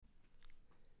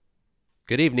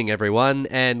Good evening, everyone,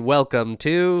 and welcome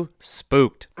to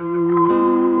Spooked. The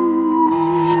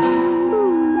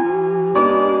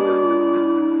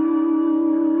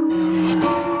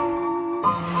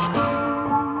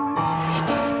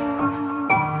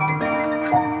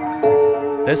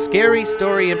Scary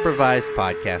Story Improvised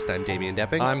Podcast. I'm Damian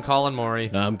Depping. I'm Colin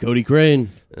Morey. I'm Cody Crane.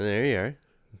 There you are.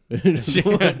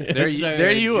 There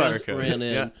you are. Just Cody. ran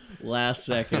in last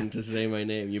second to say my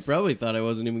name. You probably thought I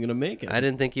wasn't even going to make it. I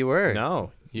didn't think you were.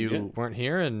 No, you weren't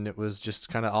here, and it was just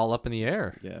kind of all up in the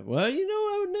air. Yeah. Well, I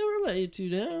would never let you two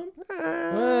down.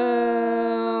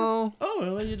 Well, I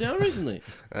let you down recently.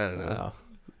 I don't know. no.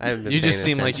 I haven't been You just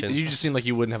paying seem attention. like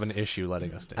you wouldn't have an issue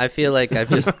letting us down. I feel like I've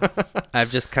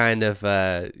just kind of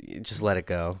just let it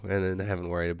go, and then I haven't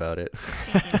worried about it.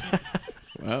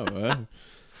 Wow.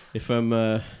 If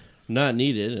I'm not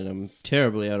needed and I'm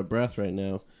terribly out of breath right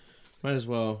now, might as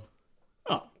well.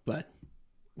 Oh, but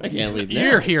I can't leave now.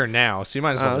 You're here now, so you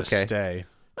might as well okay. just stay.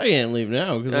 I can't leave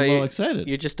now because I'm all excited.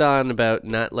 You're just on about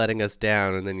not letting us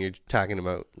down, and then you're talking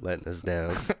about letting us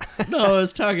down. No, I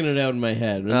was talking it out in my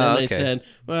head. And then I said,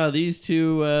 wow, these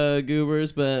two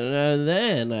goobers, but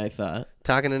then I thought.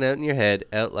 Talking it out in your head,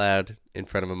 out loud, in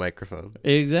front of a microphone.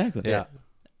 Exactly. Yeah.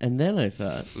 And then I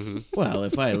thought, well,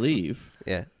 if I leave,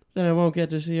 Yeah. then I won't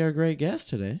get to see our great guest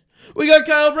today. We got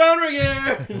Kyle Brownrigg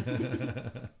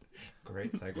here!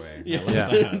 Great segue. Yeah.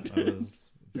 That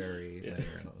was very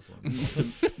linear, that was one.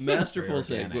 Masterful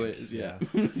Very organic. segues, yeah.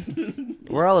 Yes.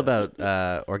 We're all about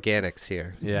organics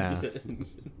here. Yeah.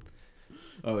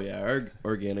 Oh, yeah, our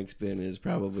organic spin is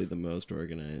probably the most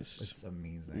organized. It's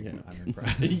amazing. Yeah. I'm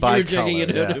impressed. By You're checking it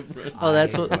color, out yeah. in front. Oh,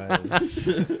 that's what what.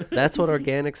 that's what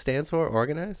organic stands for.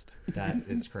 Organized. That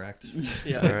is correct.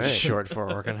 Yeah. All right. Short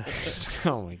for organized.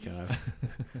 Oh my god.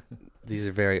 These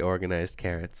are very organized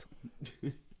carrots.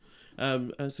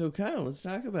 So Kyle, let's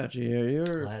talk about you here.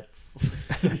 You're Let's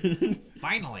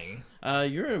finally.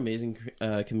 you're an amazing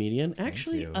comedian.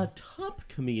 Actually, you. a top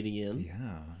comedian.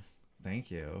 Yeah. Thank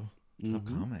you. Top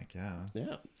comic. Yeah.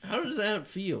 Yeah. How does that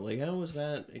feel? Like, how was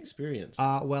that experience?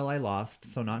 Well, I lost,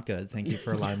 so not good. Thank you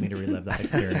for allowing me to relive that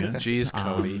experience. Jeez,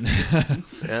 Cody.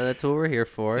 Yeah, that's what we're here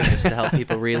for, just to help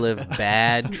people relive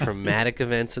bad, traumatic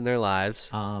events in their lives.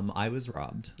 I was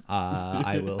robbed.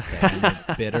 I will say, I'm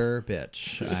a bitter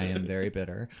bitch. I am very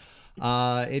bitter.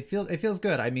 It feels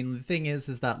good. I mean, the thing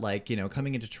is that like,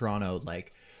 coming into Toronto,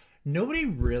 like nobody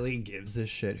really gives a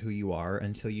shit who you are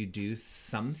until you do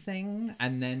something,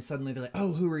 and then suddenly they're like,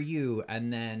 "Oh, who are you?"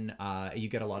 And then you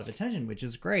get a lot of attention, which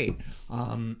is great.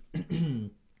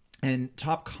 And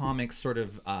top comics sort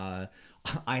of.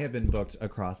 I have been booked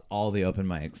across all the open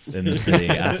mics in the city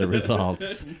as a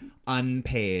result,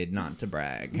 unpaid, not to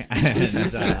brag,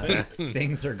 and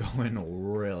things are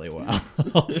going really well.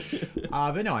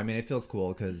 But no, I mean, it feels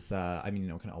cool because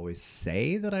can always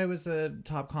say that I was a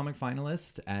top comic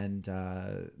finalist, and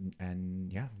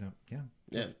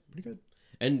it's pretty good.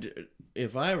 And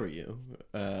if I were you,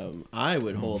 I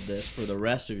would hold this for the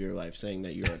rest of your life, saying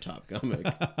that you're a top comic.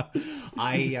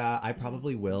 I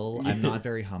probably will. I'm not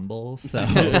very humble, so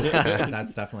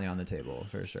that's definitely on the table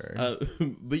for sure.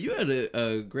 But you had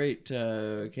a great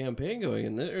campaign going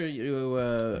in there. You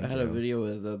had a video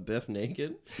with Biff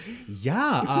naked.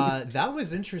 Yeah, that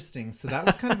was interesting. So that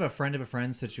was kind of a friend of a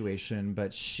friend situation,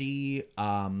 but she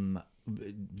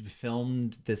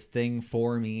filmed this thing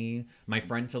for me. My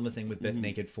friend filmed a thing with Biff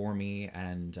naked for me,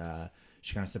 and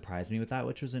she kind of surprised me with that,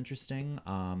 which was interesting.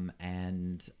 I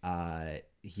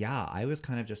was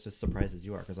kind of just as surprised as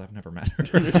you are because I've never met her.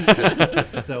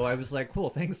 So I was like, cool,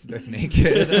 thanks, Biff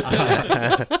naked.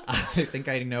 I think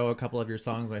I know a couple of your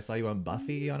songs. I saw you on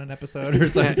Buffy on an episode or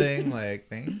something. Like,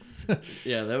 thanks.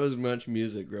 Yeah, that was much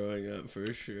music growing up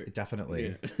for sure.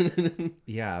 Definitely.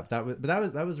 Yeah.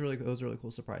 That was a really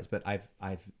cool surprise. But I've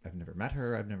never met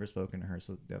her. I've never spoken to her.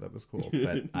 So yeah, that was cool.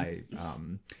 But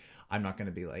I'm not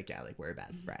gonna be like, yeah, like we're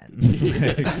best friends.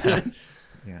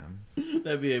 Yeah.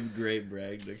 That'd be a great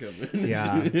brag to come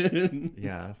in.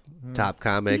 Yeah. Top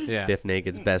comic, Yeah. Biff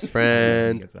Naked's best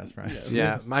friend. It's best friend.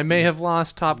 Yeah, I may have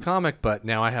lost top comic, but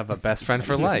now I have a best friend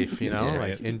for life. That's Like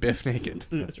right. in Biff Naked.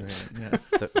 That's right.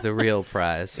 Yes. The real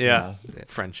prize. Yeah,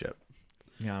 friendship.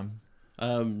 Yeah.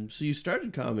 So you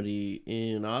started comedy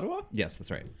in Ottawa? Yes, that's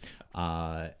right.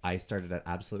 I started at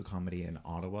Absolute Comedy in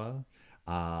Ottawa.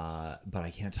 But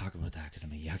I can't talk about that because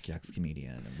I'm a yucks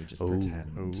comedian, and we just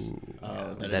pretend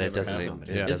that it doesn't.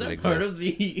 Yeah. Is that exist. part of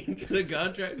the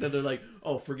contract that they're like,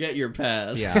 oh, forget your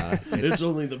past? Yeah, it's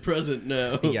only the present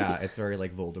now. Yeah, it's very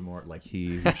like Voldemort, like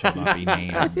he who shall not be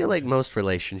named. I feel like most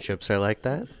relationships are like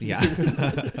that. Yeah.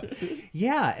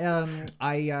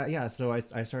 So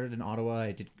I started in Ottawa.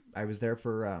 I did I was there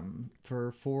for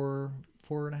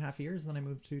 4.5 years, then I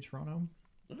moved to Toronto.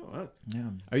 Oh, wow. Yeah.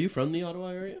 Are you from the Ottawa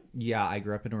area? Yeah, I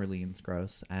grew up in Orleans,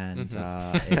 gross, and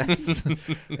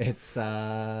it's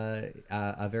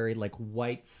a very like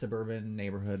white suburban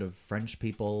neighborhood of French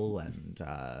people and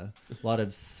a lot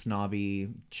of snobby,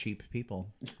 cheap people.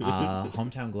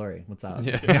 Hometown glory. What's up?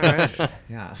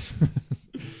 Yeah.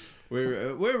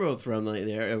 We're both from like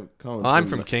there. Colin's I'm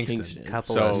from Kingston.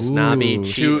 Couple So- of snobby, Ooh,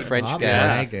 cheap French Stop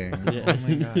guys. bragging. Oh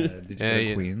my god! Did you go to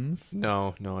Yeah. Queens?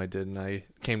 No, I didn't. I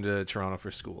came to Toronto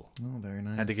for school. Oh, very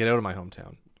nice. Had to get out of my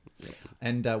hometown.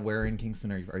 And where in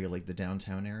Kingston are you? Are you like the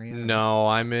downtown area? No,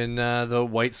 I'm in the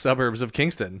white suburbs of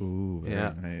Kingston. Ooh, very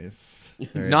Yeah. nice.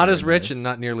 Very, Not very as rich nice. and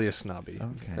not nearly as snobby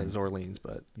Okay. as Orleans,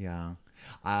 but Yeah.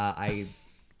 I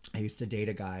used to date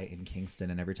a guy in Kingston,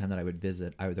 and every time that I would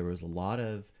visit, there was a lot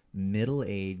of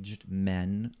middle-aged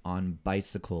men on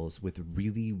bicycles with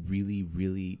really, really,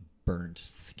 really burnt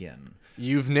skin.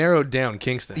 you've narrowed down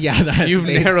Kingston. Yeah, that's you've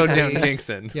narrowed down basically-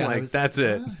 Kingston. Yeah, I like was that's like,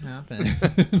 it. What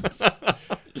happened?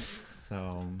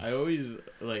 So I always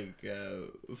like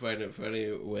find it funny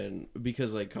when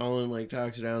because like Colin like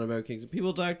talks down about Kingston.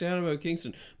 People talk down about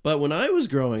Kingston, but when I was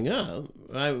growing up,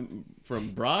 I'm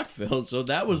from Brockville, so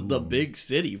that was the big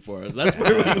city for us. That's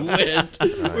where we went.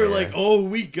 We're like, oh,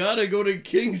 we gotta go to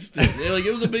Kingston. Like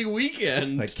it was a big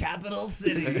weekend. the capital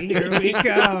city, here we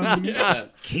come. Yeah.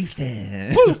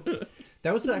 Kingston.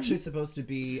 That was actually supposed to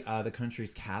be the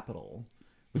country's capital.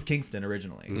 Was Kingston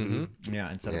originally? Mm-hmm. Yeah,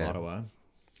 instead of Yeah. Ottawa.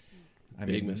 I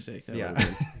Big mean, mistake. That Yeah.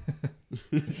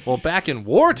 would've been. Well, back in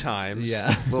war times,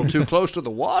 Yeah. a little too close to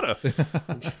the water.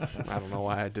 I don't know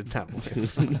why I did that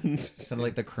voice. Kind of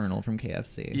like the Colonel from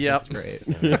KFC. Yep. That's great.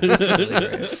 That's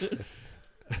really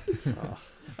great.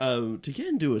 To get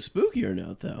into a spookier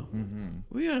note, though,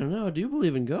 we gotta know: do you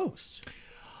believe in ghosts?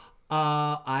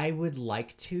 I would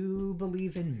like to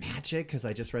believe in magic because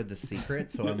I just read The Secret,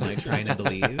 so I'm like trying to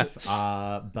believe.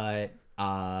 But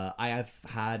I have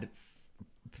had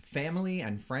family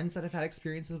and friends that have had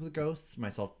experiences with ghosts.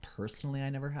 Myself personally, I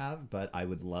never have, but I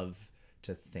would love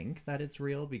to think that it's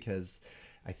real because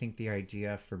I think the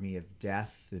idea for me of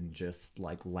death and just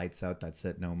like lights out, that's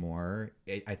it, no more.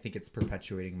 I think it's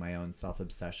perpetuating my own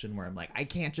self-obsession where I'm like, I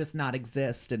can't just not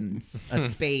exist in a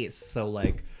space. So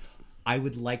like, I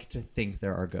would like to think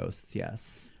there are ghosts,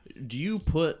 yes. Do you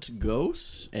put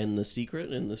ghosts and The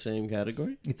Secret in the same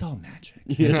category? It's all magic.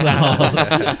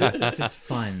 It's just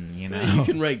fun, you know? You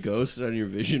can write ghosts on your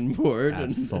vision board.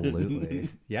 Absolutely.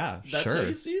 Yeah, That's how sure.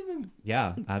 you see them.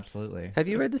 Yeah, absolutely. Have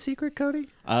you read The Secret, Cody?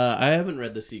 I haven't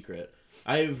read The Secret.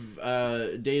 I've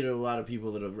dated a lot of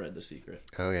people that have read The Secret.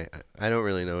 Okay, I don't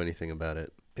really know anything about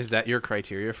it. Is that your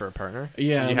criteria for a partner?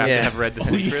 Yeah. You have Yeah. to have read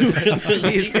The You Secret. read The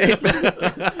He's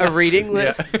Secret. a reading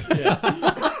list.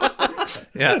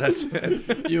 Yeah, that's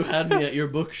it. You had me at your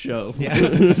book show.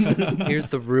 Here's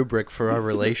the rubric for our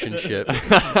relationship.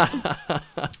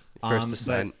 First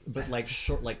assign. but like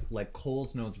short, like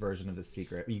Cole's Notes version of The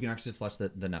Secret. You can actually just watch the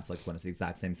Netflix one. It's the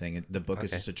exact same thing. The book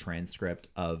is Okay. just a transcript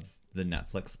of the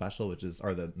Netflix special, which is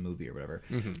or the movie or whatever.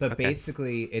 Mm-hmm. But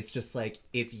basically, it's just like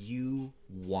if you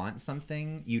want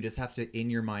something, you just have to in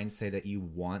your mind say that you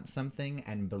want something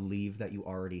and believe that you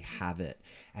already have it,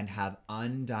 and have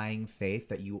undying faith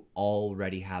that you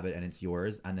already have it and it's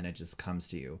yours, and then it just comes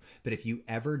to you. But if you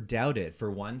ever doubt it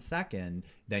for 1 second,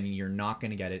 then you're not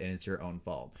going to get it, and it's your own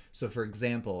fault. So, for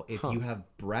example, if you have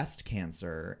breast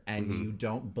cancer and you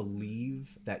don't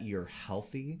believe that you're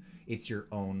healthy, it's your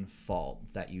own fault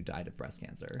that you died of breast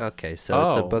cancer. Okay, so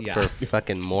it's a Oh, book yeah. for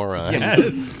fucking morons.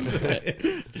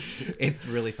 Yes, it's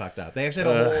really fucked up. They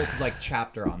actually have a whole like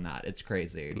chapter on that. It's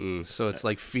crazy. So it's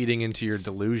like feeding into your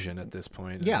delusion at this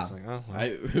point. Yeah. It's like, oh,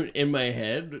 well. In my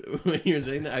head, when you're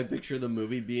saying that, I picture the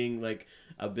movie being like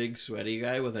a big sweaty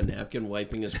guy with a napkin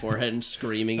wiping his forehead and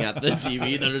screaming at the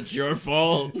TV that it's your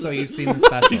fault. So you've seen the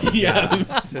special? Yeah.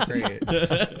 It's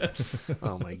great.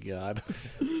 Oh my god.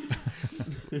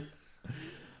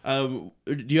 Do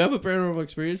you have a paranormal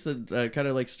experience that kind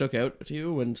of like stuck out to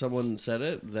you when someone said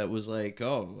it that was like,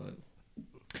 oh,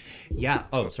 Yeah.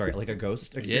 Oh, sorry. Like a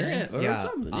ghost experience? or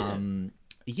something,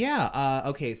 yeah.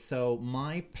 Okay. So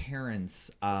my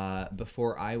parents,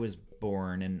 before I was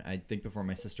born, and I think before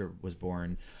my sister was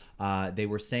born, they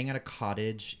were staying at a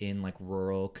cottage in like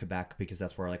rural Quebec because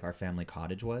that's where like our family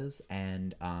cottage was,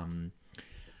 and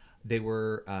they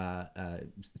were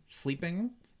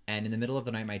sleeping. And in the middle of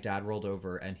the night, my dad rolled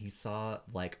over and he saw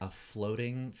like a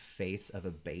floating face of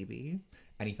a baby,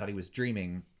 and he thought he was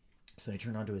dreaming. So he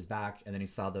turned onto his back, and then he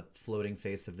saw the floating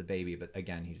face of the baby. But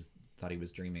again, he just thought he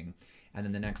was dreaming. And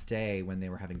then the next day when they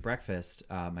were having breakfast,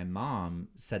 my mom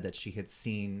said that she had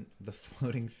seen the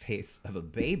floating face of a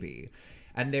baby.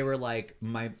 And they were like,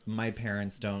 my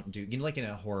parents don't do, like in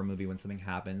a horror movie when something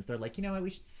happens, they're like, you know what, we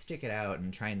should stick it out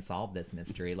and try and solve this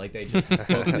mystery. Like they just booked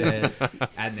it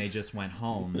and they just went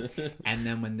home. And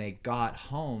then when they got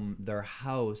home, their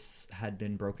house had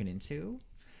been broken into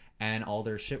and all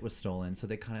their shit was stolen. So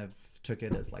they kind of took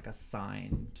it as like a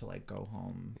sign to like go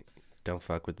home. Don't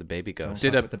fuck with the baby ghost.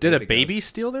 Did a baby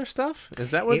steal their stuff? Is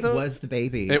that what It was the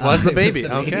baby. It was the baby. It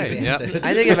was the Okay, baby yeah. bandit.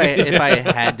 I think if I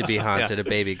had to be haunted, a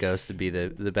baby ghost would be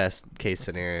the best case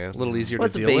scenario. A little easier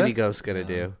What's to a deal baby with? ghost gonna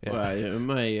do? Yeah. Well,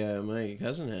 my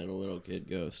cousin had a little kid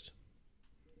ghost.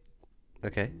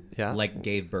 Okay. Yeah. Like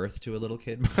gave birth to a little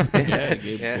kid. Yeah,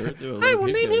 gave birth to a little I will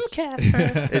kid name him ghost.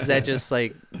 Casper. Is that just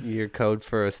like your code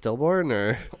for a stillborn,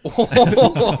 or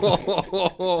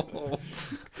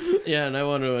Yeah, and I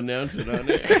want to announce it on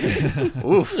air.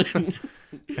 Oof.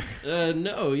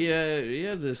 No, he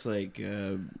had this like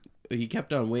he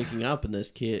kept on waking up, and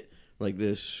this kid's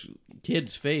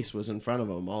face was in front of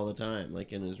him all the time,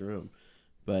 like in his room.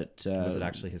 But Was it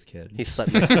actually his kid? he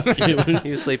slept next to,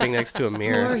 he was sleeping next to a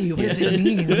mirror? you? What does it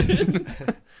mean?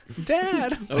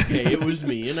 Dad. Okay, it was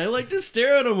me, and I like to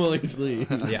stare at him while he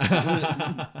sleeps.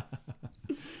 Yeah.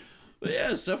 But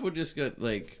yeah, stuff would just get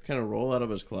like kind of roll out of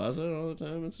his closet all the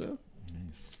time and stuff.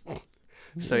 Nice.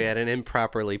 So he had an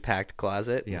improperly packed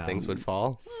closet, Yeah. and things would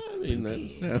fall. I mean,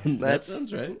 that That's-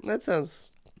 sounds right. That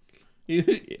sounds.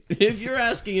 If you're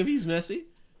asking if he's messy,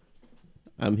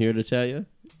 I'm here to tell you,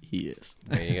 he is.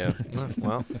 There you go.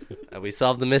 Well, We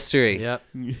solved the mystery. yeah.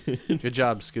 Good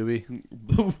job, Scooby.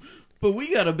 But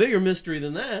we got a bigger mystery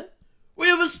than that. We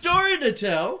have a story to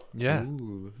tell. Yeah.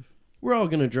 Ooh. We're all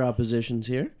gonna draw positions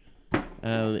here,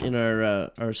 in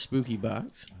our spooky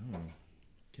box. Oh,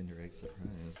 Kinder Egg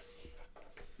surprise.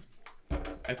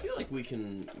 I feel like we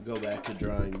can go back to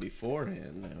drawing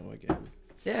beforehand now again.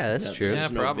 Yeah, that's Yeah, true. Yeah,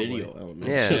 There's no probably. video element.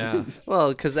 Yeah. Yeah. Well,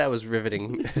 because that was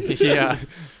riveting. Yeah.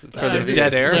 For the Just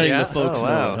dead air. letting Yeah. the folks Oh,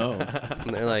 wow. know at home.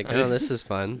 And they're like, oh, this is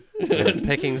fun. They're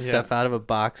picking stuff out of a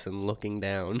box and looking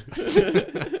down.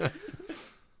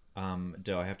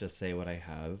 Do I have to say what I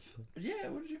have? Yeah,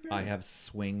 what did you grab? I have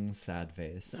swing sad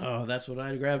face. Oh, that's what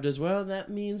I grabbed as well. That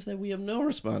means that we have no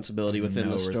responsibility within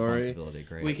No the story. responsibility.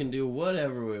 Great. We can do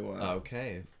whatever we want.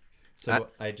 Okay. So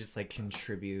I just like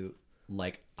contribute,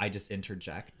 like I just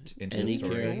interject into Any the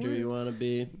story. character you want to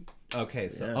be. Okay,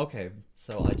 so Yeah.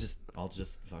 so I'll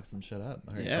just fuck some shit up.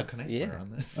 All right. Yeah. Oh, can I swear Yeah. on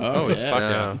this? Oh,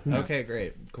 yeah. Fuck yeah. Okay,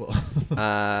 great, cool.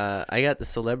 I got the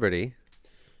celebrity.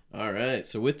 All right.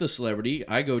 So with the celebrity,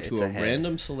 I go It's to a a head.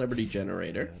 random celebrity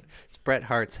generator. It's Bret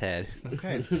Hart's head.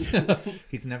 Okay.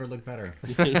 He's never looked better.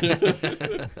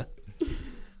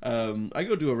 I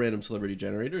go to a random celebrity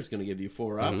generator. It's going to give you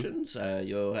 4 options.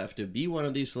 You'll have to be one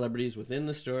of these celebrities within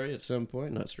the story at some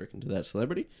point, not stricken to that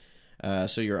celebrity.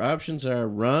 So your options are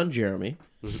Ron Jeremy,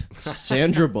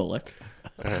 Sandra Bullock,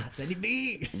 Sandy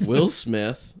B. Will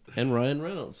Smith, and Ryan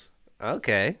Reynolds.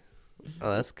 Okay.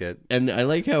 Oh, that's good. And I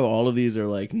like how all of these are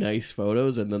like nice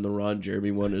photos, and then the Ron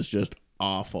Jeremy one is just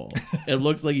awful. It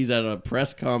looks like he's at a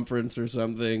press conference or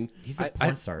something. He's a I-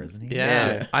 porn star, isn't he?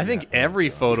 Yeah. Yeah. I think every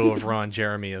photo of Ron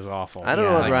Jeremy is awful. I don't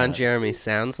know Yeah, what like Ron that. Jeremy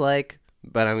sounds like,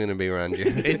 but I'm going to be Ron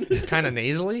Jeremy. It's kind of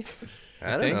nasally.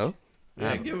 I don't think. know.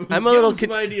 Yeah, give I'm a give little him some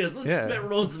con- ideas. Let's Yeah.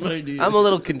 roll some ideas. I'm a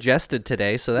little congested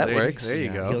today, so that There- works. there you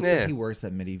Yeah, go. He looks Yeah. like he works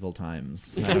at medieval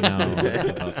times. I don't know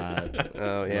about that.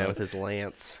 Oh, yeah, with his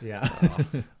lance. Yeah.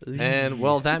 And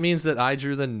well, that means that I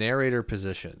drew the narrator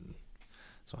position.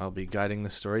 So I'll be guiding the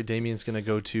story. Damien's going to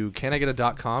go to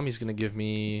canigeta.com. He's going to give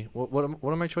me what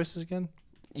are my choices again?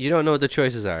 You don't know what the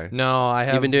choices are. No, I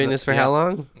have. You've been doing this for how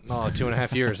long? Oh,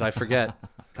 2.5 years. I forget.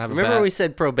 I have a Remember bad- we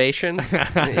said probation?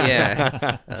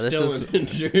 Yeah. This Still is an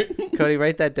intern. Cody.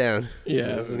 Write that down.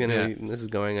 Yeah. This is This is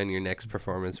going on your next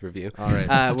performance review. All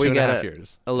right. We 2.5 got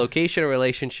years. a location, a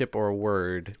relationship, or a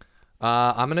word.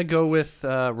 I'm going to go with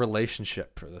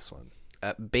relationship for this one.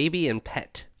 Baby and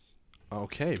pet.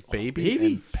 Okay, baby, baby?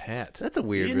 and pet. That's a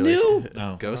weird You relationship. knew?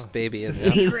 Oh. Ghost baby and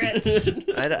Secret.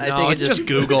 I No, think it's it just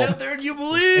Google. Out there and you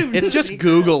believe. It's just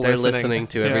Google They're listening. listening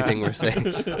to everything we're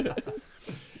saying.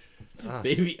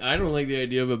 Baby, I don't like the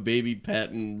idea of a baby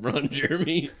pet and Ron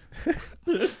Jeremy.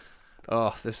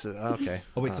 Oh, this is okay.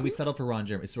 Oh wait, so we settled for Ron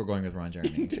Jeremy. So we're going with Ron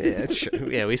Jeremy. Yeah,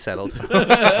 sure. Yeah, we settled.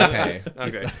 Okay.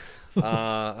 Okay.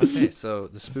 Okay, so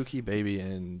the spooky baby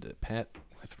and pet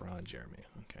with Ron Jeremy.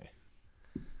 Okay.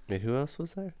 Wait, who else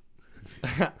was there?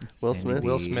 Will Sandy Smith. B.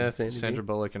 Will Smith, Sandy Sandra B?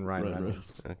 Bullock, and Ryan Ryan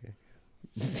Reynolds.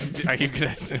 Okay. Are you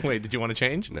gonna wait? Did you want to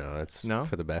change? No, it's No?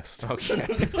 for the best.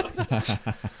 Okay.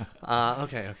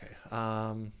 Okay.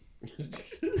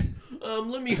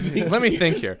 Let me think. Let me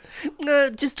think here.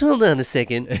 Just hold on a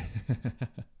second.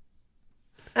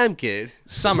 I'm good.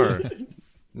 Summer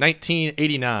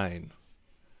 1989.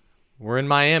 We're in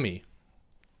Miami.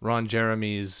 Ron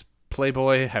Jeremy's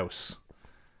Playboy house.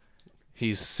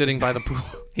 He's sitting by the pool.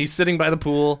 He's sitting by the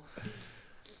pool,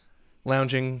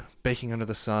 lounging, baking under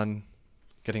the sun,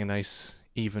 getting a nice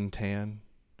even tan.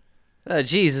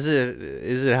 Geez,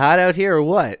 is it hot out here or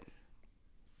what?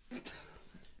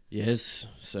 Yes,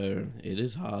 sir. It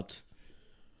is hot.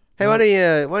 Hey, why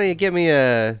don't you give me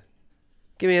an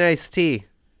iced tea,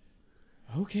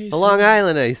 Okay, a sir. Long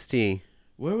Island iced tea,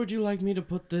 Where would you like me to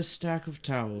put this stack of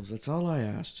towels? That's all I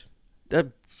asked.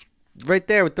 right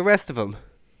there with the rest of them.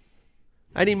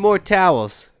 I need more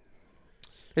towels.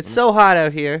 It's so hot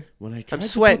out here. When I tried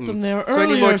sweating, to put them there so I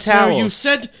need earlier, more sir, towels. you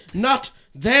said not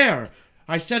there.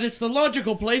 I said it's the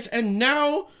logical place, and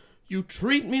now you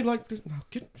treat me like this. Now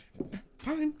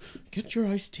fine. Get your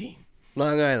iced tea.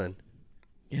 Long Island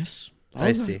Yes.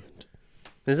 iced tea.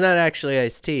 It's not actually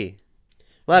iced tea.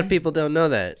 A lot of people don't know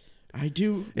that. I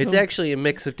do. It's know. actually a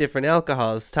mix of different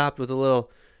alcohols topped with a little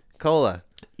cola.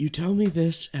 You tell me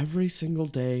this every single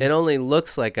day. It only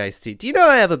looks like iced tea. Do you know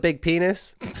I have a big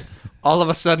penis? All of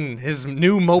a sudden, his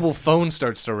new mobile phone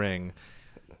starts to ring.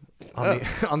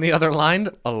 On the other line,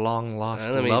 a long lost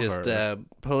Let me lover. just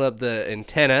pull up the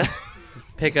antenna,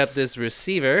 pick up this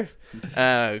receiver,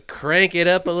 crank it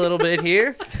up a little bit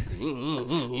here.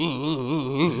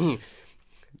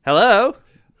 Hello?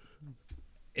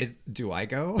 Do I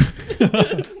go?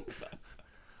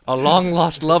 A long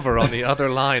lost lover on the other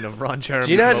line of Ron Jeremy's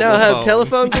Do you not know mobile how phone.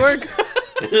 telephones work?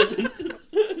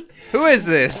 Who is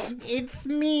this? It's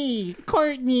me,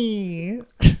 Courtney.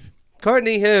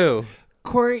 Courtney who?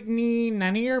 Courtney,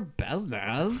 none of your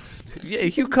business. Yeah,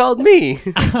 you called me.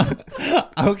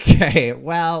 Okay,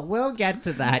 well, we'll get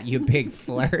to that, you big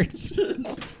flirt.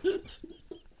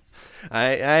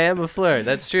 I am a flirt.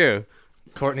 That's true.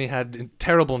 Courtney had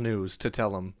terrible news to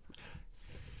tell him.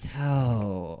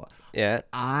 So, Yeah.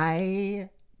 I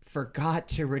forgot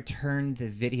to return the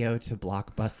video to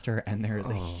Blockbuster, and there's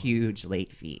a huge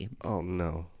late fee. Oh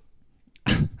no.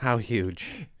 How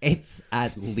huge? It's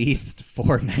at least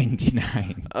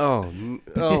 $4.99. Oh,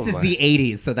 This is my. the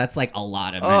 80s, so that's like a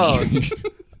lot of money.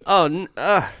 I'm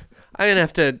gonna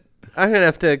have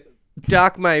to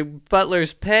dock my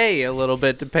butler's pay a little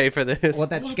bit to pay for this. Well,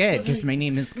 that's good, because my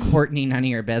name is Courtney, none of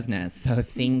your business, so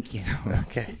thank you.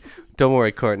 Okay. Don't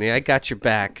worry, Courtney. I got your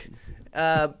back.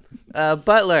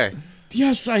 Butler,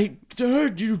 Yes, I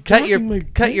heard you. cut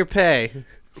talking your pay.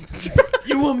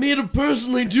 You want me to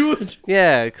personally do it?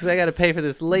 Yeah, because I got to pay for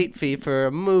this late fee for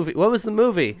a movie. What was the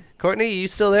movie? Courtney, you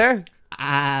still there?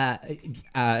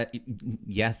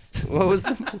 Yes. What was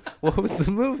the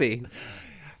movie?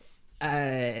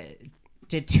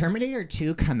 Did Terminator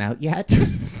 2 come out yet?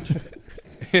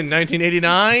 In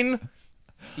 1989?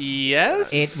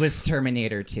 Yes? It was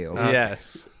Terminator 2.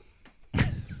 Yes.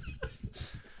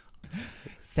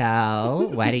 So,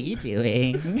 what are you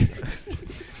doing?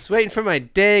 Just waiting for my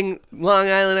dang Long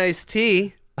Island iced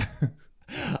tea.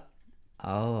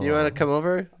 Oh. You want to come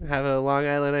over? Have a Long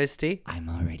Island iced tea? I'm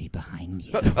already behind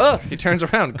you. Oh, He turns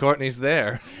around. Courtney's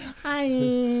there. Hi.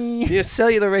 your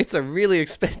cellular rates are really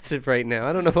expensive right now.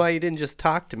 I don't know why you didn't just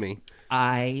talk to me.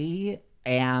 I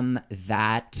am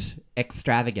that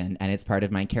extravagant, and it's part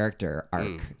of my character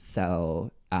arc.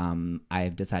 So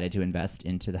I've decided to invest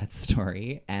into that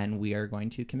story, and we are going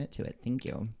to commit to it. Thank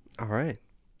you. All right.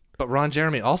 But Ron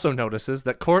Jeremy also notices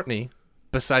that Courtney,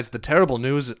 besides the terrible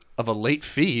news of a late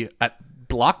fee at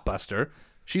Blockbuster,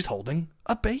 she's holding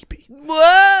a baby.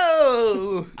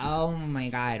 Whoa! Oh my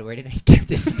God, where did I get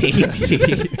this baby?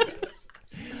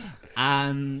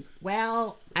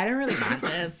 Well, I don't really want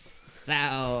this,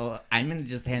 so I'm gonna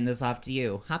just hand this off to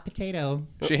you. Hot potato.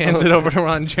 She hands it over to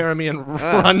Ron Jeremy and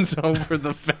runs over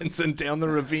the fence and down the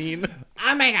ravine.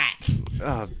 Oh my God.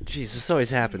 Oh, jeez, this always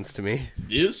happens to me.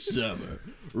 This summer,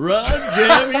 Ron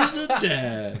Jeremy's a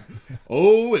dad.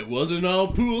 Oh, it wasn't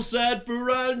all poolside for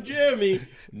Ron Jeremy.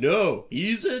 No,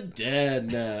 he's a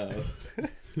dad now.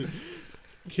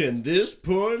 Can this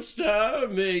porn star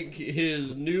make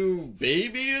his new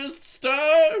baby a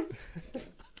star?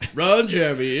 Ron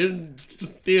Jeremy in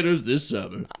theaters this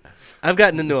summer. I've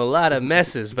gotten into a lot of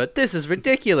messes, but this is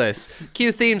ridiculous.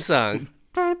 Cue theme song.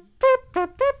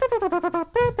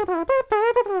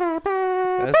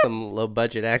 That's some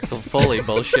low-budget Axel Foley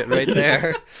bullshit right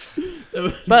there.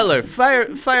 Butler,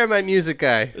 fire my music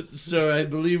guy. Sir, I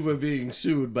believe we're being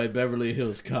sued by Beverly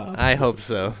Hills Cop. I hope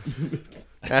so.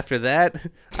 After that,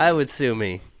 I would sue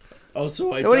me. Oh, so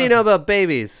What do you know about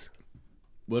babies?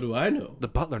 What do I know? The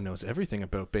butler knows everything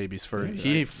about babies.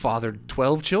 He fathered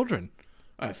 12 children.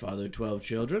 I fathered 12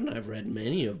 children. I've read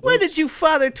many of books. When did you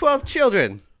father 12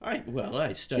 children? I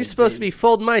studied. You're supposed to be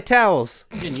folding my towels.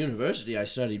 In university. I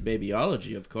studied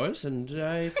babyology, of course, and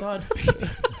I thought,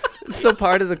 So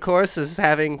part of the course is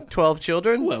having 12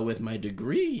 children? well, with my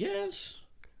degree, yes.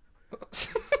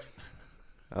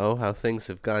 Oh, how things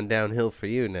have gone downhill for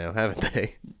you now, haven't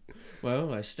they?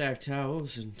 Well, I stack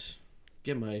towels and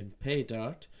get my pay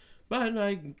docked, but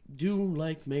I do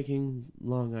like making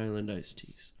Long Island iced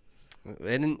teas.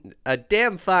 And a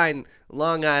damn fine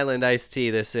Long Island iced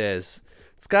tea this is.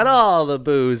 It's got all the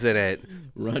booze in it.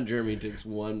 Ron Jeremy takes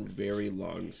one very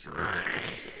long sip.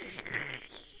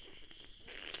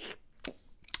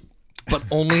 But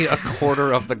only a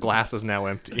quarter of the glass is now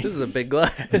empty. This is a big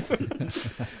glass.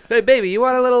 Hey, baby, you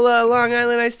want a little Long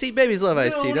Island iced tea? Babies love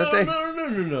iced tea, don't they?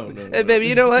 No. Hey, baby,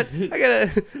 you know what? I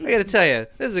gotta tell you,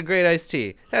 this is a great iced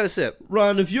tea. Have a sip.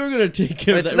 Ron, if you're gonna take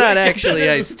care of that, It's not get actually that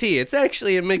out of- iced tea. It's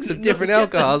actually a mix of No, different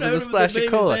get that alcohols with out a of the splash of baby's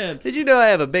cola. hand. Did you know I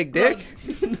have a big dick?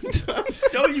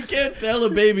 No, you can't tell a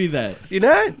baby that. You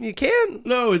not? You can?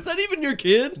 No, is that even your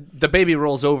kid? The baby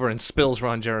rolls over and spills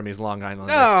Ron Jeremy's Long Island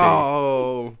iced tea.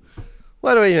 Oh.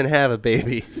 Why do I even have a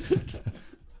baby?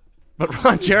 But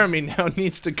Ron Jeremy now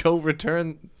needs to go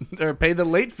return or pay the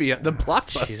late fee at the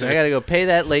Blockbuster. Jeez, I gotta go pay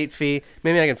that late fee.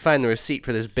 Maybe I can find the receipt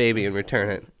for this baby and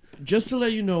return it. Just to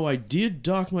let you know, I did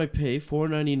dock my pay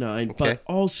 $4.99, Okay. but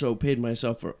also paid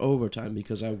myself for overtime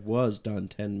because I was done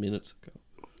 10 minutes ago.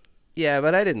 Yeah,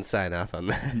 but I didn't sign off on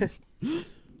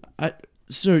that.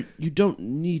 Sir, you don't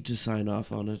need to sign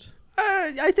off on it.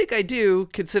 I think I do,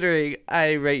 considering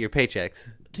I write your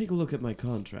paychecks. Take a look at my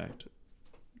contract.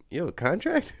 You have a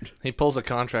contract? He pulls a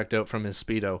contract out from his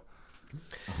Speedo.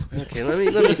 Okay, let me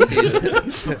see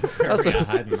it. Also,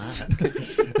 Hiding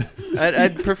that.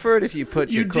 I'd prefer it if you put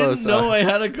You your clothes didn't know on. I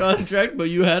had a contract, but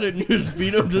you had it in your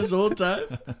Speedo this whole time?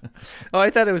 Oh, I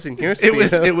thought it was in your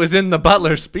Speedo. It was in the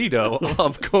butler Speedo,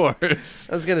 of course.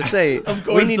 I was gonna say, Of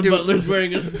course, we need the to butler's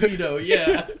wearing a Speedo,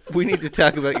 yeah. we need to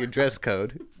talk about your dress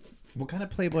code. What kind of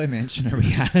Playboy mansion are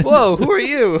we at? Whoa, who are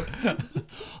you?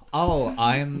 Oh,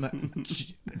 I'm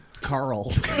Carl.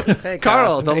 Hey,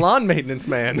 Carl, the lawn maintenance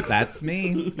man. That's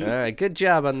me. All right, good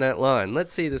job on that lawn.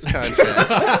 Let's see this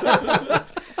contract.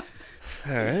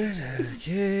 All right,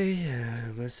 okay.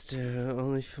 Must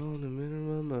only fold a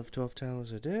minimum of 12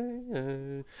 towels a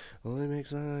day. Only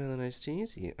makes Long Island iced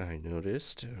teas. Yeah, I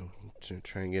noticed. To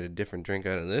try and get a different drink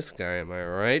out of this guy. Am I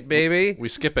right, baby? We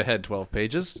skip ahead 12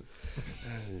 pages.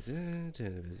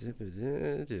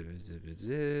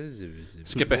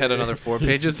 Skip ahead another 4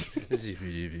 pages.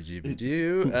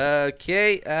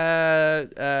 Okay.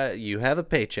 You have a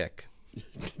paycheck.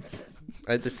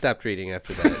 I just stopped reading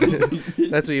after that.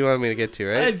 That's what you wanted me to get to,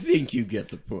 right? I think you get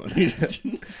the point.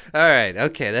 All right.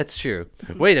 Okay, that's true.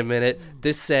 Wait a minute.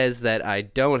 This says that I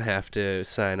don't have to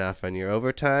sign off on your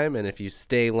overtime, and if you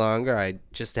stay longer, I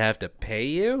just have to pay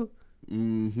you?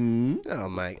 Mm-hmm. Oh,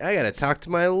 my. I got to talk to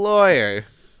my lawyer.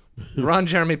 Ron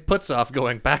Jeremy puts off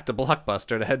going back to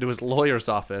Blockbuster to head to his lawyer's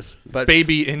office, But-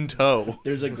 baby in tow.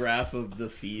 There's a graph of the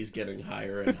fees getting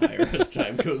higher and higher as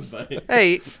time goes by.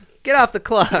 Hey, get off the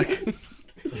clock.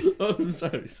 Oh, I'm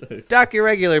sorry. Dock your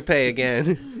regular pay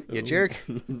again, you jerk.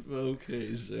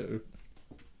 Okay, so...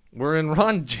 We're in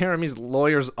Ron Jeremy's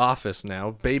lawyer's office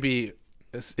now. Baby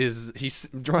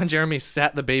Ron Jeremy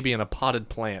sat the baby in a potted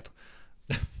plant.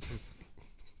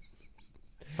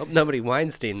 Hope nobody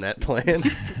Weinstein that plan.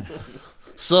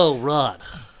 So, Ron,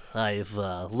 I've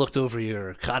looked over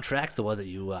your contract, the one that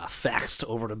you faxed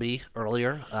over to me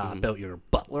earlier about your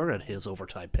butler and his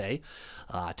overtime pay.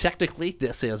 Technically,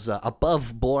 this is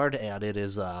above board, and it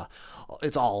is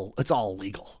it's all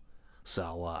legal.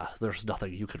 So there's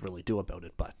nothing you could really do about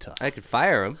it. But I could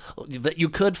fire him. that you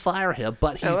could fire him,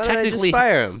 but he Yeah, why don't I just technically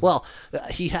fire him? Well,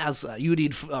 he has. You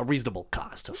need a reasonable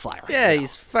cause to fire him. Yeah, you know.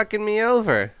 he's fucking me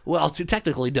over. Well,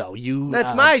 technically, no. You.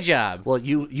 That's my job. Well,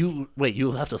 you wait.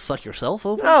 You have to fuck yourself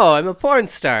over. No, I'm a porn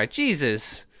star.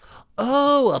 Jesus.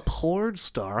 Oh, a porn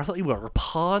star. I thought you were a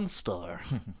pawn star.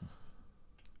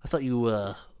 I thought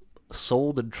you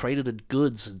sold and traded in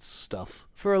goods and stuff.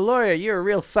 For a lawyer, you're a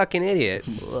real fucking idiot.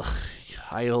 Ugh,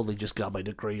 I only just got my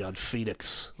degree on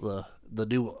Phoenix, the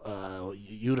new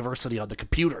university on the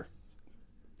computer.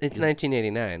 It's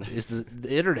 1989. Is the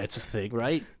internet's a thing,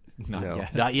 right? Not No.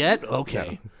 yet. Not yet?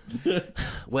 Okay.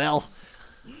 Well,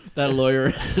 That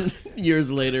lawyer,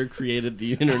 years later, created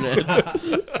the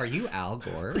internet. Are you Al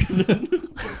Gore?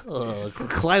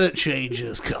 climate change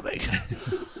is coming.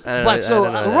 I But so,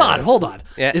 don't know that. Ron, hold on.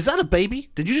 Yeah. Is that a baby?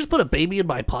 Did you just put a baby in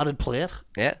my potted plant?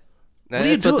 Yeah. What do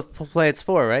you That's what do? the plant's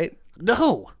for, right?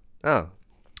 No. Oh.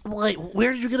 Wait,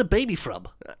 where did you get a baby from?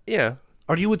 Yeah.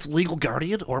 Are you its legal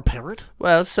guardian or parent?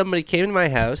 Well, somebody came to my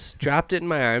house, dropped it in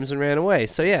my arms, and ran away.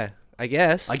 So yeah, I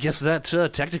guess. I guess that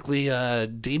technically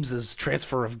deems as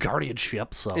transfer of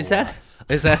guardianship. So Is that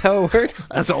how it works?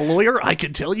 as a lawyer, I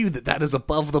can tell you that is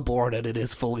above the board and it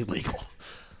is fully legal.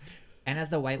 And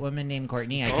as a white woman named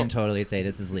Courtney, I can totally say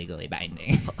this is legally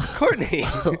binding. Courtney,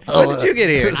 when did you get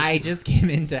here? I just came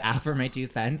in to offer my 2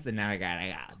 cents, and now I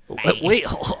got. Wait,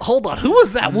 hold on. Who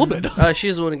was that woman?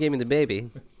 She's the one who gave me the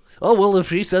baby. Oh, well, if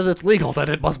she says it's legal, then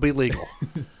it must be legal.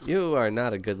 You are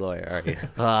not a good lawyer, are you?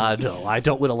 No, I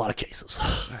don't win a lot of cases.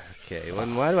 Okay, well,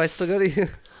 why do I still go to you?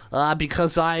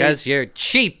 Because Because you're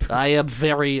cheap. I am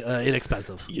very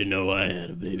inexpensive. You know, I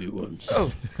had a baby once.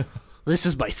 Oh, This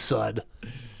is my son.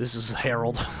 This is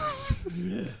Harold.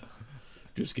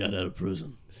 Just got out of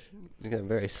prison. you got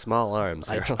very small arms.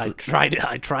 Harold. I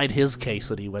tried his case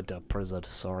and he went to prison.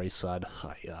 Sorry, son.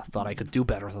 I thought I could do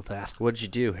better than that. What'd you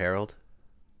do, Harold?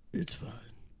 It's fine.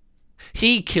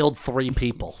 He killed 3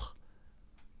 people.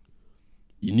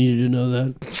 You needed to know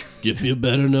that? Do you feel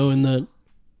better knowing that?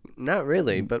 Not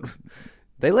really, but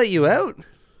they let you out?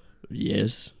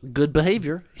 Yes. Good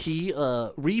behavior. He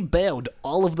rebound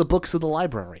all of the books in the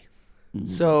library.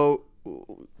 So,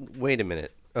 wait a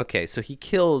minute. Okay, so he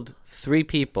killed 3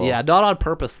 people. Yeah, not on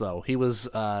purpose, though. He was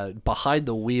behind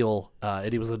the wheel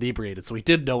and he was inebriated, so he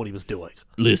didn't know what he was doing.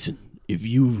 Listen, if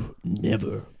you've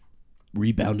never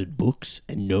rebounded books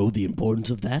and know the importance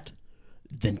of that,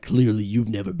 then clearly you've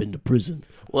never been to prison.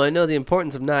 Well, I know the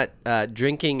importance of not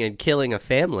drinking and killing a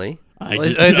family.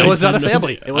 It was not a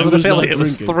family. It wasn't a family. It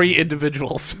was drinking. 3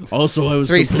 individuals. Also, I was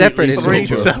 3 separate completely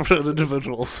individuals. sober. Separate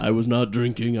individuals. I was not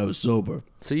drinking. I was sober.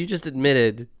 So you just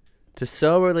admitted to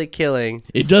soberly killing.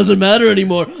 It doesn't matter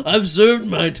anymore. I've served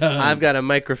my time. I've got a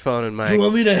microphone in my Do you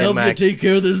want me to in help my you take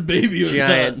care of this baby or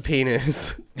giant not?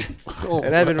 penis.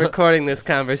 And I've been recording this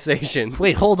conversation.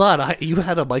 Wait, hold on. You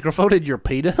had a microphone in your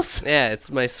penis? Yeah,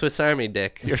 it's my Swiss Army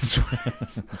dick.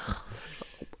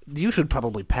 You should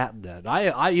probably patent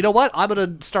that. You know what? I'm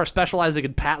gonna start specializing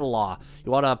in patent law.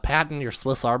 You want to patent your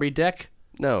Swiss Army dick?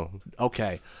 No.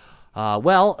 Okay.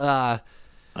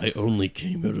 I only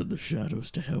came out of the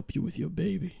shadows to help you with your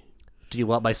baby. Do you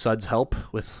want my son's help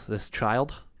with this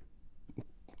child?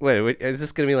 Wait, is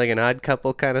this going to be like an odd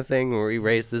couple kind of thing where we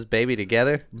raise this baby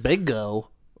together? Bingo.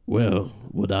 Well,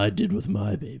 what I did with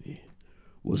my baby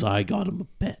was I got him a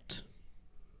pet.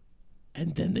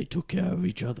 And then they took care of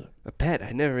each other. A pet?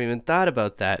 I never even thought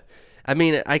about that. I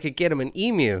mean, I could get him an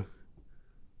emu.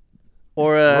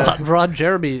 Or Ron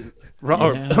Jeremy. Ron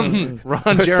or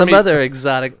Jeremy. some other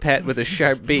exotic pet with a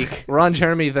sharp beak. Ron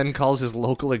Jeremy then calls his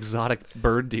local exotic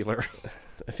bird dealer.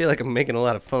 I feel like I'm making a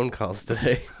lot of phone calls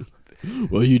today.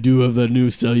 Well, you do have that new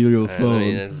cellular phone.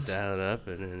 I just dial it up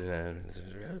and then just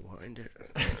rewind it.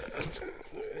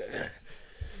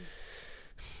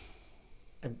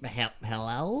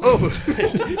 Hello? Oh!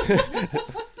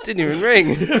 Didn't even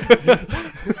ring.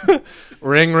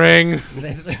 Ring, ring.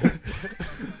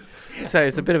 Sorry,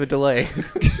 it's a bit of a delay.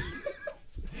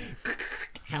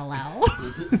 Hello?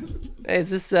 Hey, is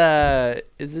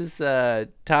this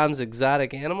Tom's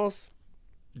Exotic Animals?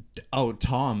 Oh,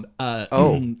 Tom.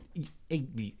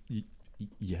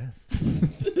 Yes.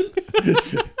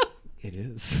 It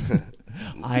is.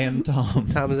 I am Tom.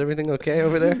 Tom, is everything okay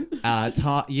over there?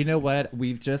 Tom, you know what?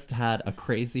 We've just had a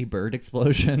crazy bird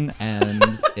explosion, and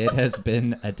it has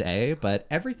been a day, but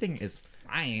everything is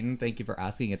fine. Thank you for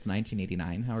asking. It's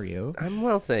 1989. How are you? I'm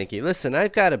well, thank you. Listen,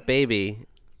 I've got a baby,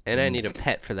 and I need a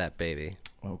pet for that baby.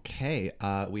 Okay.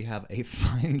 We have a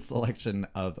fine selection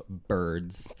of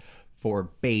birds for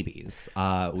babies.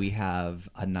 We have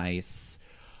a nice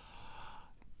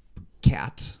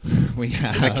cat. We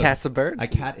have A cat's a bird? A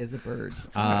cat is a bird.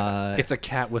 It's a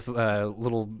cat with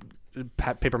little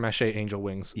paper mache angel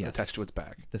wings Yes. attached to its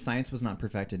back. The science was not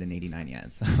perfected in 89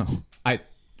 yet, so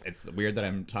it's weird that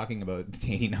I'm talking about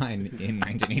 89 in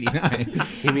 1989.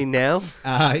 You mean now?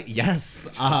 Yes.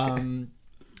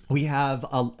 We have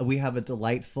a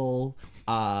delightful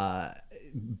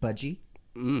budgie.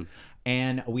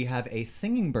 And we have a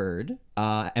singing bird,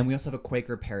 and we also have a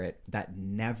Quaker parrot that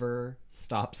never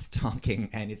stops talking.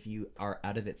 And if you are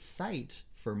out of its sight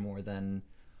for more than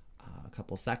a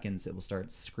couple seconds, it will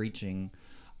start screeching.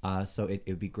 So it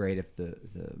would be great if the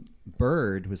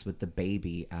bird was with the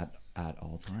baby at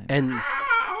all times. And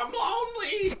I'm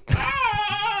lonely.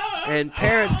 and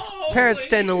parrots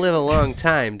tend to live a long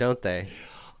time, don't they?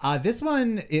 This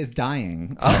one is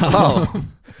dying. Oh.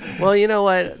 Well, you know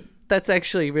what? That's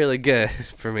actually really good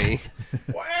for me.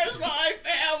 Where's my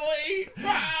family?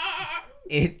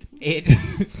 It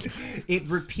It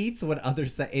repeats what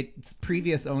others say. Its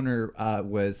previous owner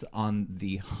was on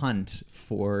the hunt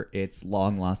for its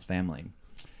long lost family.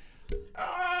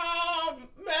 Oh,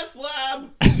 meth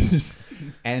lab.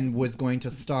 And was going to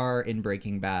star in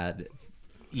Breaking Bad,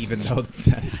 even though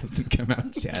that hasn't come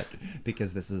out yet,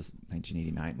 because this is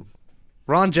 1989.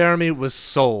 Ron Jeremy was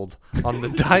sold on the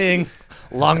dying,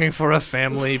 longing for a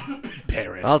family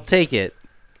parent. I'll take it.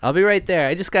 I'll be right there.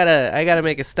 I gotta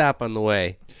make a stop on the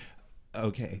way.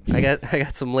 Okay. I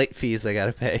got some late fees I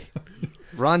gotta pay.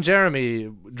 Ron Jeremy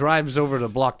drives over to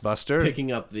Blockbuster,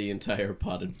 Picking up the entire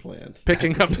potted plant.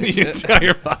 picking up the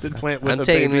entire potted plant with I'm a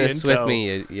taking baby this in with tow.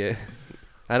 me.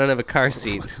 I don't have a car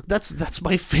seat. That's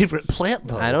my favorite plant,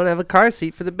 though. I don't have a car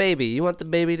seat for the baby. You want the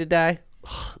baby to die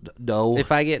No.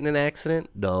 if I get in an accident?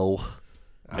 No. All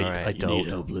right. I You need don't.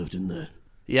 help lifting that.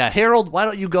 Yeah, Harold, why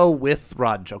don't you go with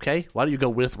Rod, okay? Why don't you go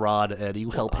with Rod and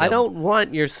you help him? I don't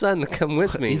want your son to come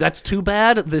with me. That's too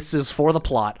bad. This is for the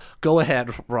plot. Go ahead,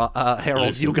 Harold.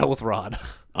 You Listen. go with Rod.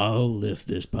 I'll lift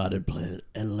this potted plant,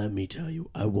 and let me tell you,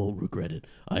 I won't regret it.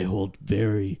 I hold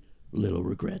very little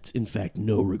regrets. In fact,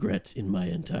 no regrets in my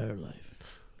entire life.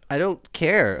 I don't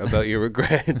care about your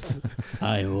regrets.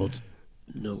 I hold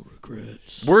no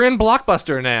regrets. We're in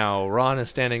Blockbuster now. Ron is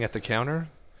standing at the counter,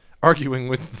 arguing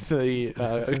with the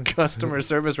customer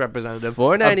service representative.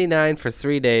 $4.99 for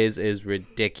 3 days is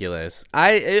ridiculous.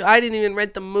 I didn't even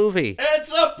rent the movie.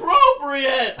 It's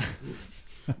appropriate!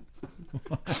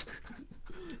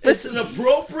 It's an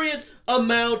appropriate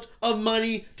amount of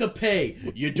money to pay.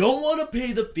 You don't want to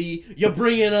pay the fee, you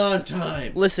bring it on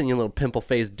time. Listen, you little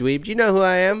pimple-faced dweeb. Do you know who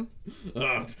I am?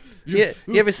 Uh, You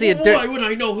ever see a Why would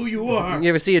I know who you are? You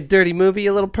ever see a dirty movie,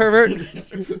 you little pervert?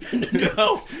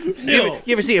 No, You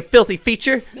ever see a filthy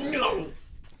feature? no.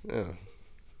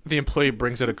 The employee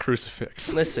brings out a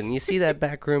crucifix. Listen, you see that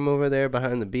back room over there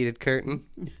behind the beaded curtain?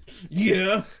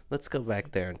 Yeah. Let's go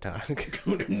back there and talk.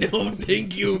 No,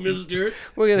 thank you, mister.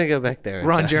 We're gonna go back there and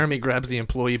Ron talk. Jeremy grabs the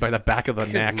employee by the back of the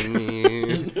neck.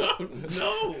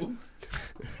 No.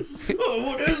 Oh,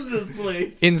 what is this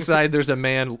place? Inside, there's a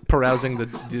man carousing the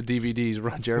DVDs.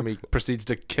 Ron Jeremy proceeds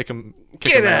to kick him.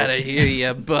 Get out of here,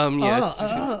 you bum! You.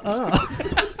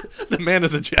 The man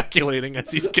is ejaculating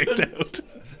as he's kicked out.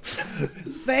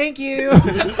 Thank you.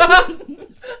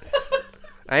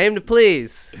 I aim to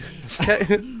please.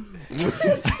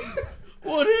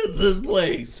 What is this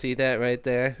place? See that right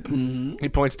there? He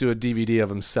points to a DVD of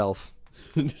himself.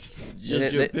 Just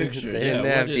your picture. They Yeah, didn't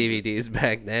what have is DVDs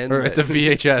back then. Or it's a but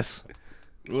VHS.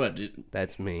 What?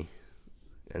 That's me,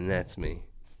 and that's me.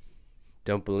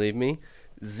 Don't believe me?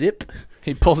 Zip.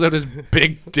 He pulls out his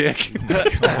big dick.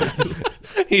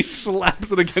 He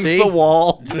slaps it against See? the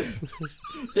wall.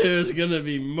 There's gonna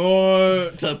be more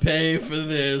to pay for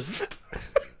this.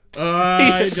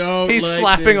 I He's, don't. he's like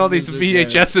slapping this, all these Mr.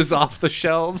 VHSs off the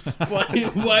shelves.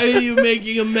 Kenneth. Why are you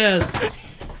making a mess?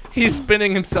 He's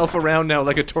spinning himself around now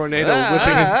like a tornado,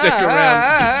 whipping his dick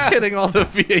around, getting all the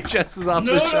VHSs off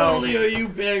the Not shelf. only are you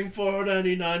paying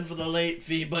 $4.99 for the late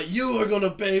fee, but you are gonna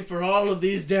pay for all of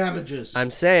these damages.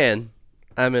 I'm saying,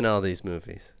 I'm in all these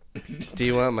movies. Do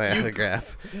you want my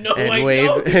autograph? No, and I wave,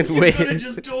 don't. And You wave. could have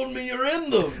just told me you're in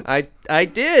them. I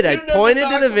did. You I didn't have pointed to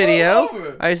to knock the them video. all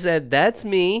over. I said, "That's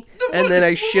me," Then and what- then I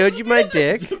what showed was you the my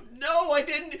damage? dick. No, I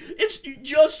didn't. It's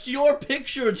just your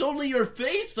picture. It's only your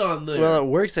face on there. Well, it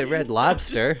works at Red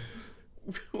Lobster.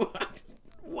 What?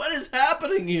 What is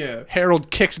happening here?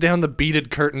 Harold kicks down the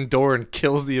beaded curtain door and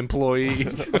kills the employee.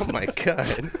 Oh my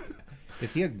god!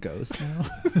 Is he a ghost now?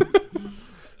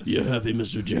 You happy,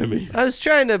 Mr. Jeremy? I was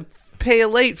trying to pay a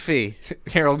late fee.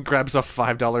 Harold grabs a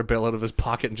 $5 bill out of his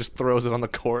pocket and just throws it on the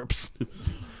corpse.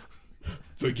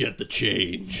 Forget the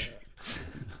change.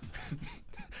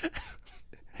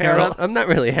 Harold, I'm not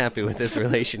really happy with this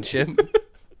relationship,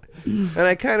 and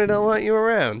I kind of don't want you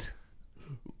around.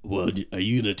 Well, are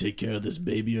you gonna take care of this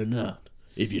baby or not?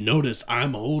 If you noticed,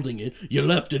 I'm holding it. You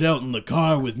left it out in the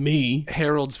car with me.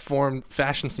 Harold's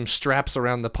fashioned some straps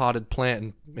around the potted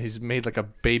plant, and he's made like a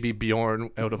baby Bjorn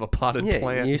out of a potted Yeah,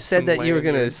 plant. you and said some that you were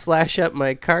gonna lanyards. slash up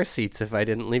my car seats if I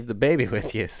didn't leave the baby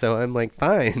with you. So I'm like,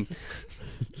 fine.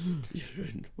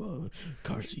 Well,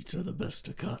 car seats are the best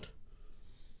to cut.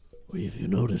 Well, if you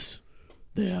notice,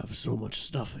 they have so much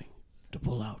stuffing to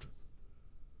pull out.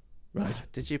 Right?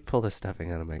 Did you pull the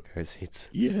stuffing out of my car seats?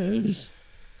 Yes.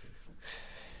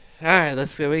 All right,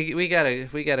 let's go. We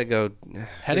gotta go.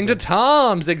 Heading to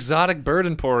Tom's Exotic Bird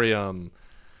Emporium.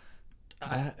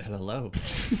 Hello.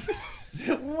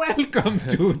 Welcome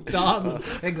to Tom's.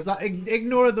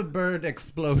 Ignore the bird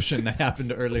explosion that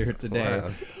happened earlier today.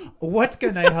 Wow. What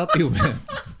can I help you with?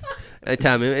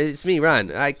 Tom, it's me,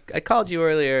 Ron. I called you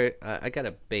earlier. I got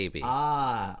a baby. Yes.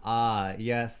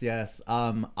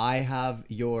 I have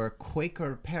your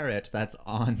Quaker parrot that's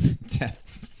on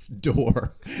death's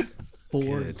door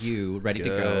for you, ready to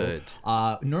go.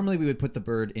 Normally we would put the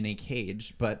bird in a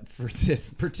cage, but for this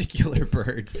particular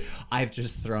bird, I've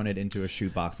just thrown it into a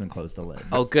shoebox and closed the lid.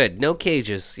 Oh, good. No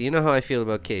cages. You know how I feel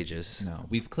about cages. No,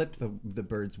 we've clipped the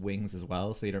bird's wings as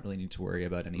well, so you don't really need to worry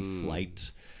about any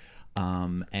flight.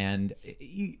 And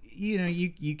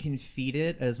you can feed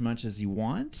it as much as you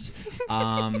want.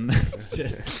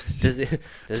 Does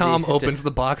Tom opens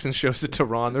the box and shows it to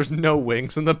Ron. There's no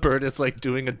wings, and the bird is like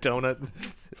doing a donut,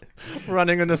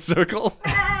 running in a circle.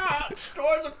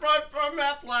 Stores a front for a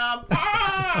meth lab.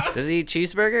 Does he eat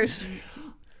cheeseburgers?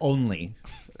 Only.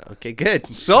 Okay,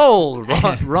 good. Sold.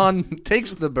 Ron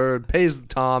takes the bird, pays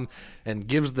Tom, and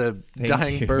gives the Thank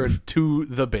dying you. bird to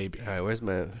the baby. All right, where's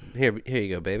my... Here you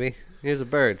go, baby. Here's a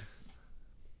bird.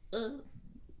 Well,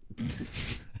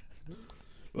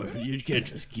 you can't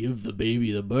just give the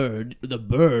baby the bird. The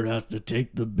bird has to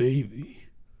take the baby.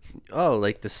 Oh,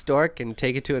 like the stork and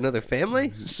take it to another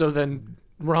family? So then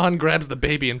Ron grabs the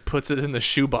baby and puts it in the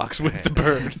shoebox with the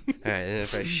bird. All right, and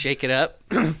if I shake it up...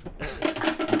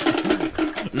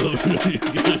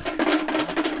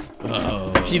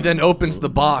 He then opens the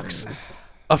box.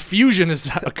 A fusion has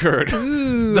occurred.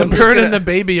 The bird and the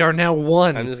baby are now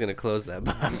one. I'm just going to close that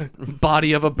box.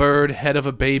 Body of a bird, head of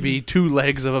a baby, 2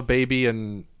 legs of a baby,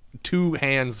 and 2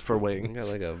 hands for I got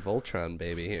wings. like a Voltron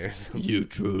baby here. You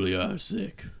truly are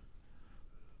sick.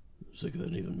 Sicker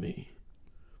than even me.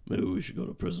 Maybe we should go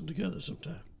to prison together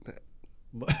sometime.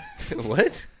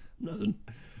 What? Nothing.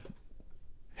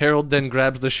 Harold then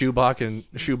grabs the shoebox and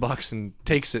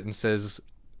takes it and says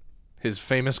his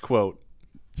famous quote.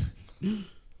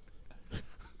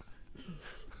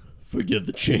 Forgive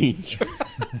the change. Well,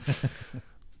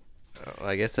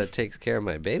 I guess that takes care of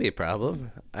my baby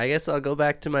problem. I guess I'll go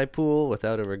back to my pool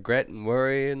without a regret and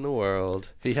worry in the world.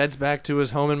 He heads back to his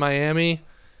home in Miami,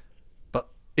 but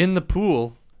in the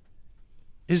pool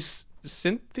is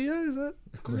Cynthia? Is that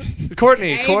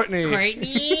Courtney?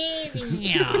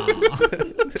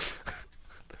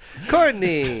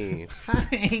 Courtney! Hi.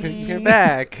 You're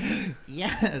back.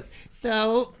 Yes.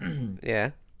 So,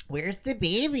 Yeah. where's the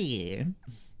baby?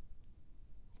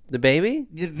 The baby?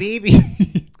 The baby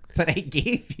that I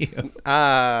gave you.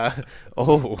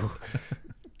 Oh.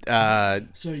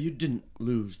 So you didn't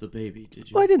lose the baby,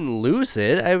 did you? Well, I didn't lose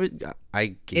it. I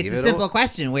gave It's it a simple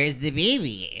question. Where's the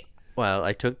baby? Well,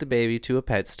 I took the baby to a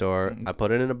pet store. I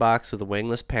put it in a box with a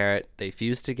wingless parrot. They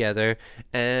fused together,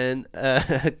 and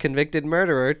a convicted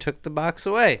murderer took the box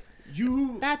away.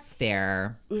 That's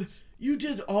fair. You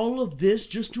did all of this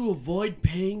just to avoid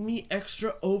paying me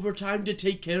extra overtime to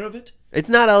take care of it? It's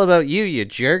not all about you, you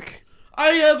jerk. I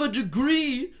have a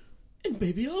degree in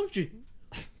babyology.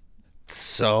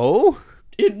 So?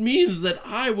 It means that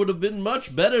I would have been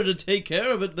much better to take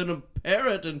care of it than a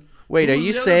parrot. And Wait, who are was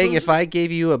you the other saying if person? I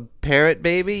gave you a parrot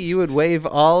baby, you would waive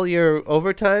all your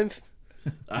overtime?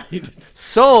 I did-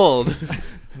 Sold!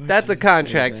 That's a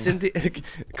contract. Cynthia,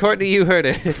 Courtney, you heard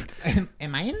it.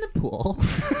 Am I in the pool?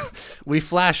 We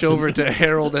flash over to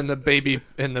Harold and the baby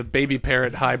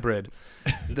parrot hybrid.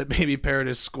 The baby parrot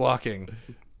is squawking,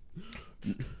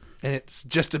 and it's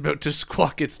just about to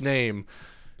squawk its name.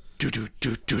 Do do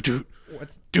do do do.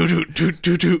 Do do do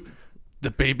do do. The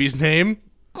baby's name,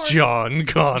 John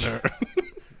Connor.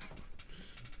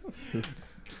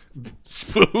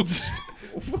 Spooks.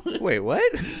 Wait,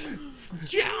 what?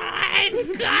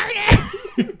 John Carter.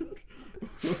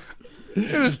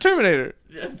 It was Terminator.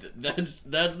 That's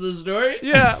the story?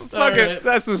 Yeah, fuck it. right.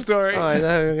 That's the story. Oh, I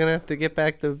thought we were going to have to get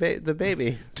back the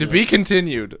baby. To be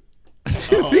continued.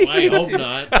 Oh, I hope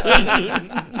not.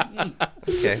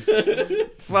 Okay.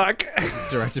 Fuck.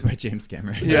 Directed by James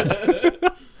Cameron. Yeah.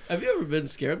 Have you ever been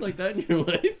scared like that in your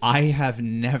life? I have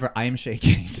never. I am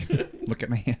shaking. Look at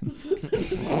my hands.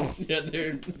 Yeah,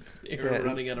 they're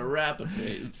running at a rapid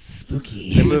pace.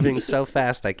 Spooky. They're moving so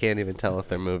fast, I can't even tell if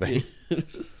they're moving.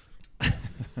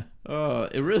 Oh,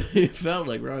 it really felt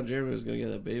like Ron Jeremy was going to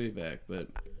get that baby back, but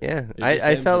Yeah, It just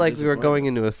I ends felt in like we were going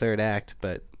disappointment. into a third act,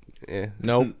 but yeah.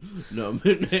 Nope. no,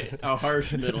 a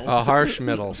harsh middle. A harsh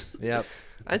middle. Yep.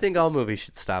 I think all movies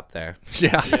should stop there.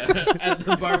 Yeah. At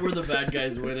the part where the bad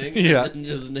guy's winning, Yeah. and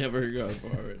just never go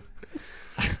forward.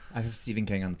 I have Stephen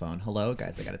King on the phone. Hello,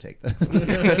 guys. I gotta take this.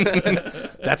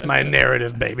 That's my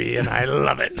narrative, baby, and I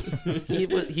love it.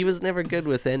 He was never good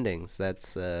with endings.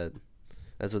 That's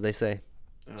what they say.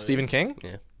 Stephen King?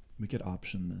 Yeah. We could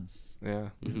option this. Yeah.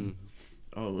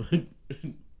 Oh,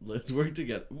 let's work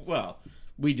together. Well,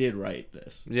 We did write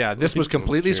this. Yeah, this was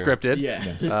completely true. scripted.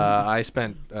 Yeah. I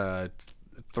spent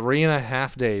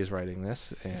 3.5 days writing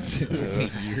this, and You say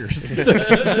years.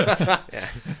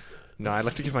 no, I'd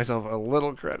like to give myself a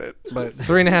little credit, but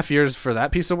 3.5 years for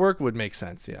that piece of work would make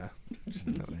sense. Yeah,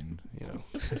 you know,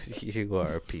 You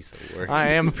are a piece of work. I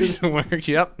am a piece of work.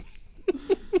 Yep.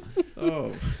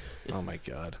 Oh. Oh my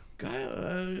God.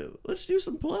 Let's do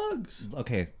some plugs.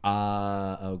 Okay.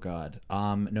 Oh God.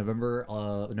 November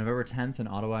 10th in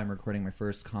Ottawa, I'm recording my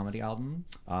first comedy album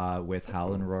with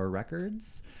Howl and Roar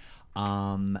Records.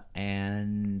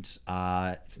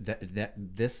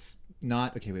 This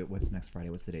not okay. Wait, what's next Friday?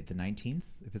 What's the date? The 19th.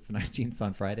 If it's the 19th, it's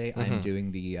on Friday. I'm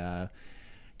doing the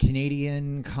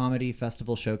Canadian Comedy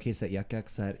Festival Showcase at Yuck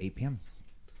Yucks at 8 p.m.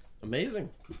 Amazing.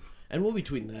 And we'll be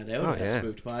tweeting that out at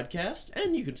Spooked Podcast.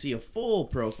 And you can see a full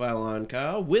profile on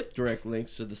Kyle with direct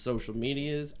links to the social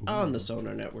medias on the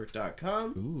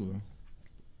sonarnetwork.com. Ooh.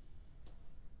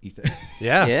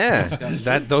 Yeah. Yeah.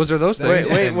 Those are those things.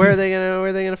 Wait, where are they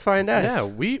gonna find us? Yeah,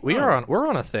 we're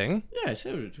on a thing. Yeah, I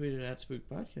said we tweeted at Spooked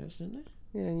Podcast, didn't I?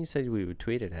 Yeah, and you said we would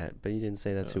tweet it at, but you didn't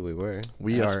say that's who we were.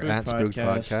 We are at Spooked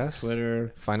Podcast.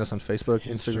 Twitter. Find us on Facebook,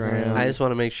 Instagram. I just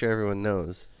want to make sure everyone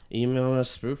knows. Email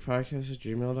us,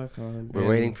 spookedpodcast@gmail.com. We're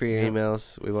waiting for your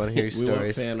emails. We want to hear your We want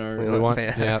stories. fan art. We We want,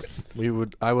 fan yeah,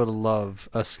 art. I would love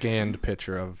a scanned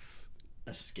picture of.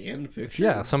 A scanned picture?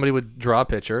 Yeah, somebody would draw a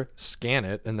picture, scan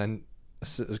it, and then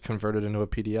convert it into a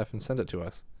PDF and send it to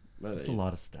us. That's a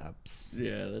lot of steps.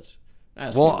 Yeah, that's...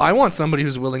 Well, I want somebody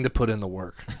who's willing to put in the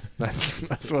work.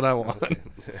 That's what I want.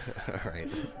 All right.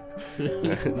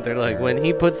 They're like, when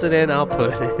he puts it in, I'll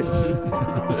put it in.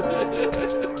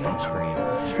 Catchphrase.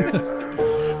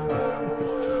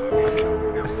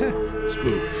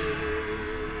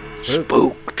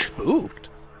 Spooked. Spooked.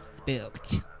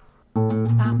 Spooked.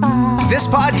 This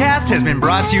podcast has been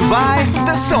brought to you by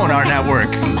the Sonar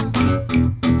Network.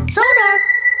 Sonar.